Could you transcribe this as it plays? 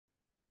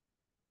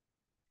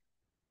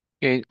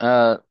Okay,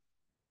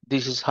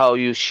 this is how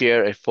you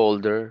share a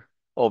folder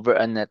over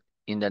a net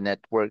in the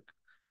network.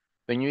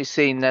 When you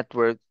say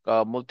network,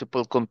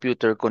 multiple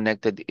computer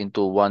connected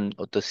into one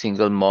or the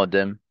single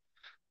modem,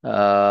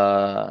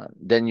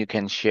 then you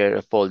can share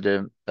a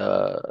folder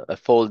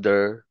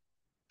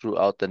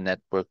throughout the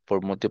network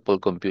for multiple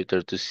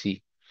computer to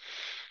see.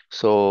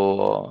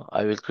 So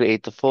I will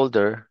create a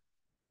folder.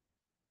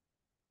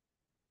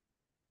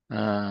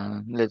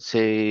 Let's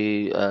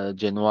say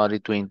January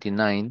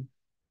 29.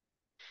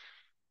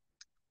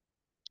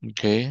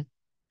 Okay.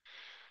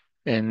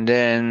 And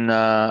then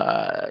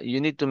you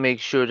need to make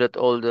sure that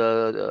all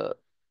the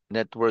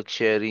network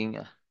sharing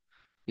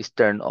is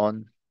turned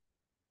on.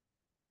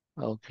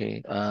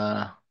 Okay.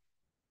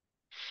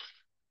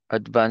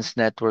 Advanced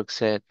network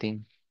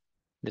setting.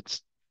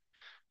 Let's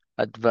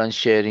advanced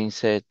sharing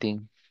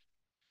setting.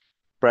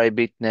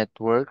 Private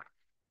network.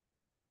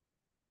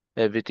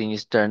 Everything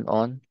is turned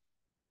on.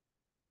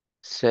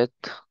 Set.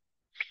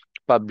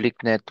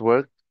 Public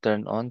network.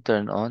 Turn on,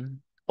 turn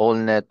on. All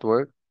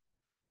network.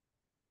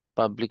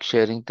 Public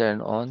sharing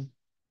turn on.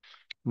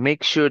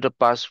 Make sure the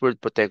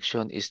password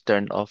protection is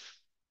turned off.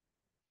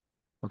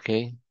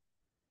 Okay.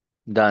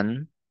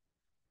 Done.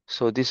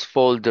 So this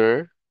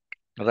folder,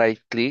 right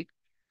click,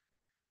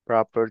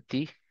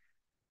 property,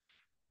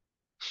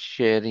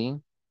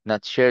 sharing,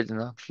 not shared,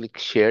 no, click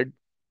shared,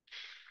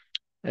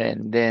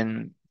 and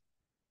then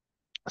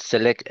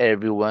select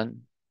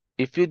everyone.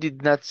 If you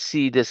did not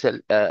see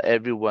the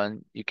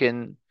everyone, you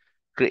can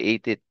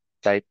create it,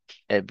 type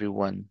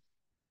everyone,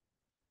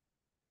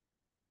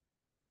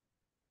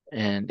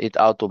 and it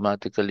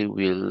automatically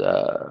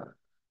will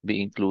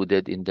be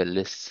included in the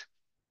list.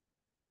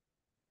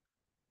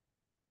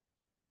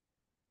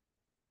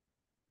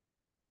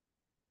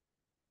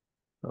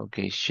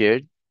 Okay,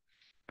 shared.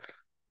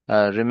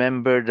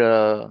 Remember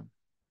the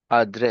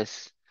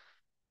address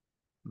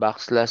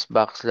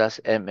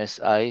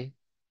 //MSI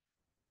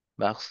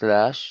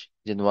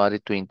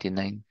 /January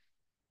 29.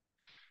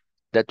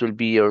 That will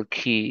be your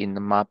key in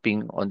the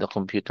mapping on the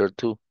computer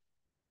too.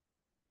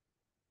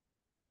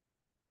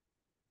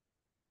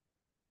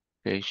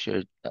 Okay,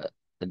 shared,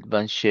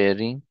 advanced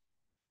sharing,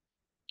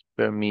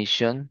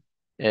 permission,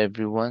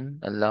 everyone,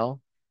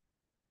 allow.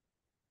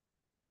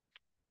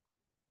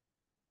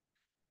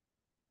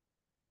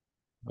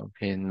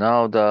 Okay,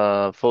 now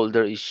the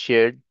folder is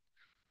shared.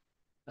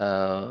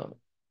 Uh,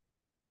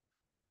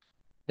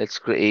 let's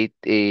create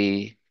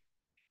a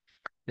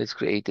let's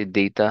create a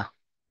data.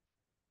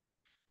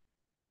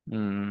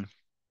 Mm,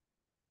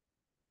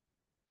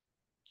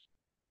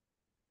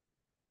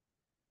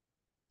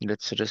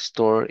 let's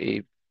restore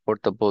a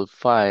portable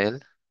file.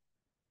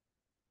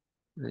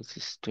 This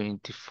is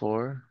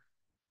 24,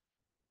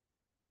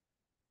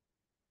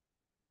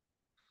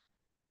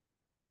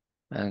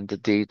 and the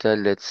data.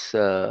 Let's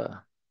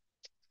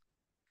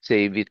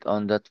save it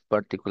on that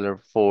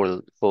particular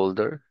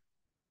folder.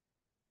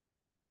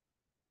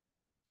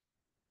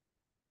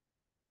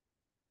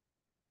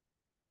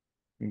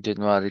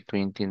 January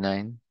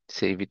 29.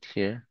 Save it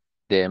here.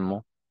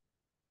 Demo.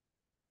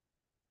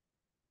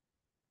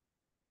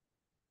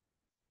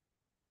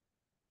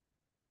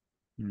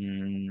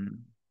 Mm,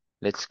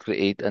 let's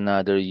create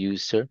another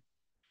user.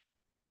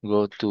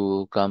 Go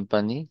to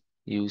company,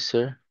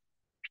 user.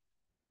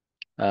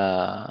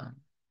 Uh,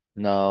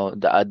 Now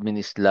the admin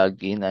is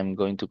logged in. I'm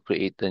going to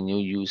create a new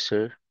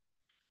user.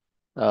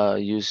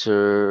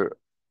 User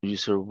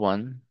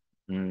one.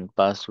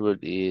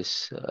 Password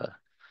is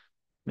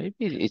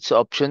maybe it's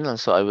optional,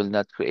 so I will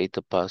not create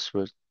a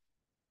password.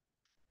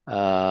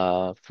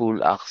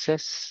 Full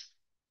access.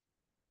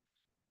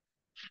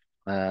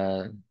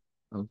 Uh,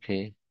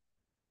 okay.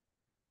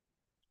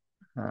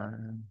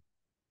 Uh,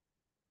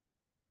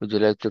 would you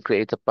like to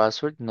create a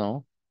password?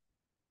 No.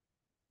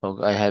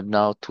 Oh, I have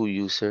now two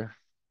user.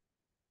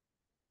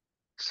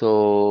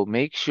 So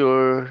make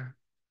sure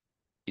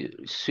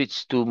you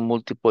switch to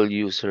multiple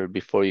user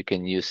before you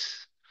can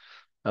use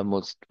a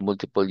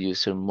multiple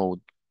user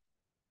mode.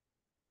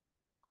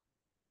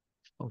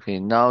 Okay,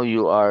 now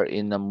you are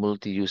in a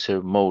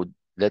multi-user mode.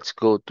 Let's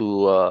go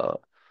to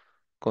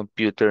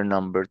computer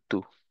number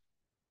two.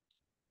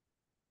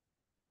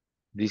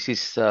 This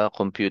is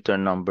computer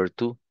number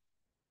two.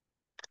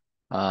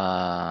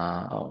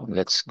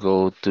 Let's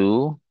go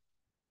to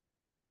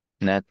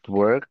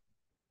network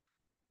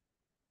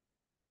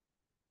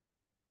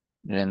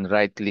and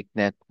right click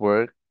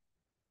network,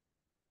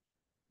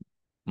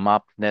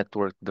 map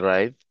network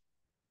drive.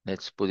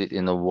 Let's put it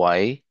in a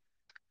Y.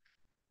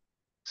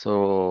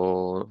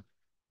 So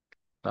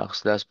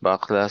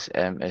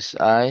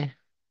 //MSI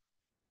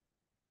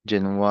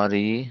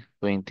January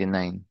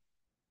 29.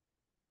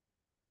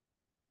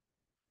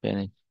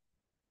 Okay.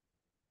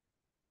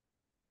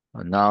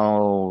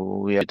 Now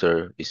we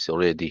are is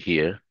already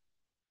here.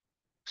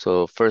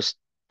 So first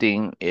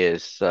thing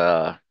is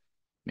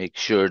make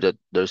sure that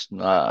there's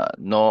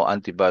no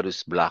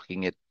antivirus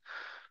blocking it.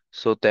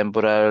 So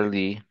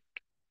temporarily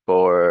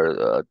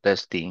for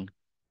testing,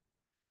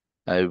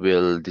 I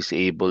will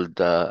disable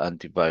the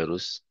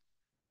antivirus.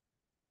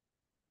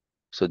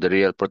 So the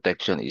real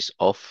protection is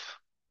off,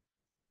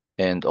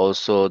 and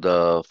also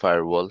the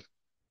firewall.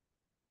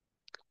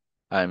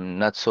 I'm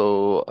not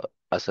so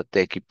as a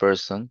techie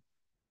person,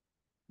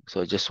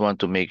 so I just want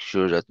to make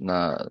sure that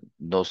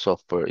no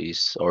software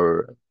is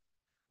or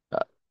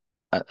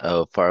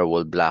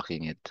firewall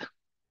blocking it.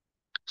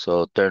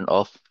 So turn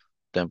off,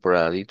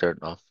 temporarily turn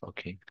off.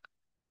 Okay.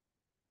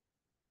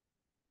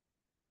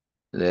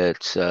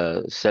 Let's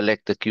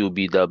select the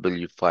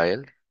QBW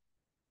file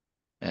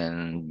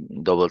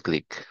and double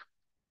click.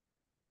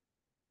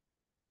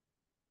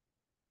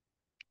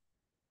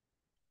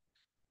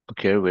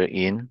 Okay, we're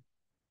in.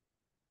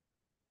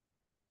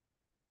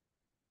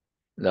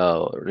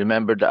 Now,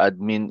 remember the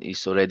admin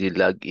is already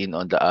logged in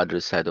on the other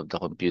side of the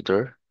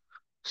computer.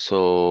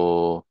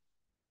 So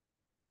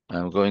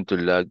I'm going to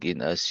log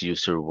in as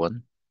user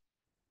one.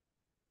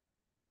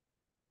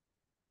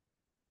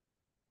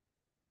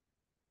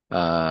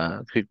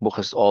 QuickBook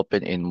has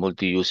opened in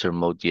multi-user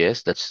mode.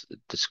 Yes, that's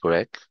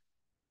correct.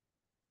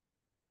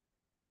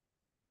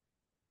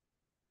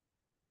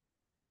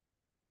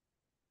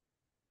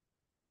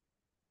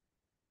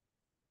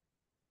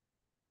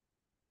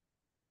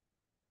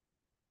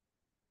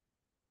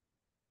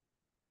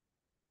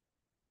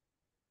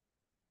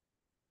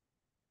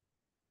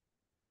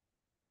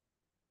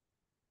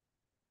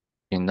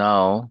 And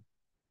now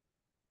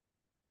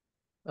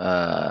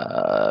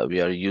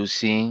we are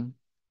using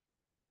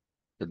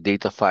the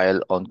data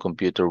file on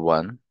computer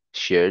one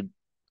shared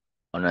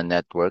on a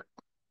network.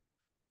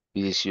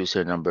 This is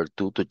user number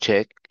two. To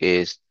check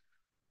is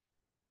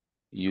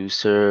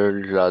user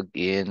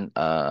login,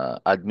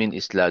 admin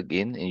is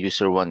login and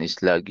user one is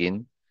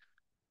login.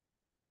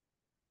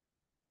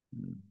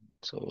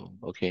 So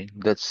okay,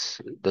 that's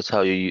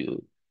how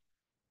you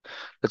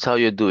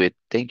do it.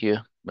 Thank you.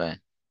 Bye.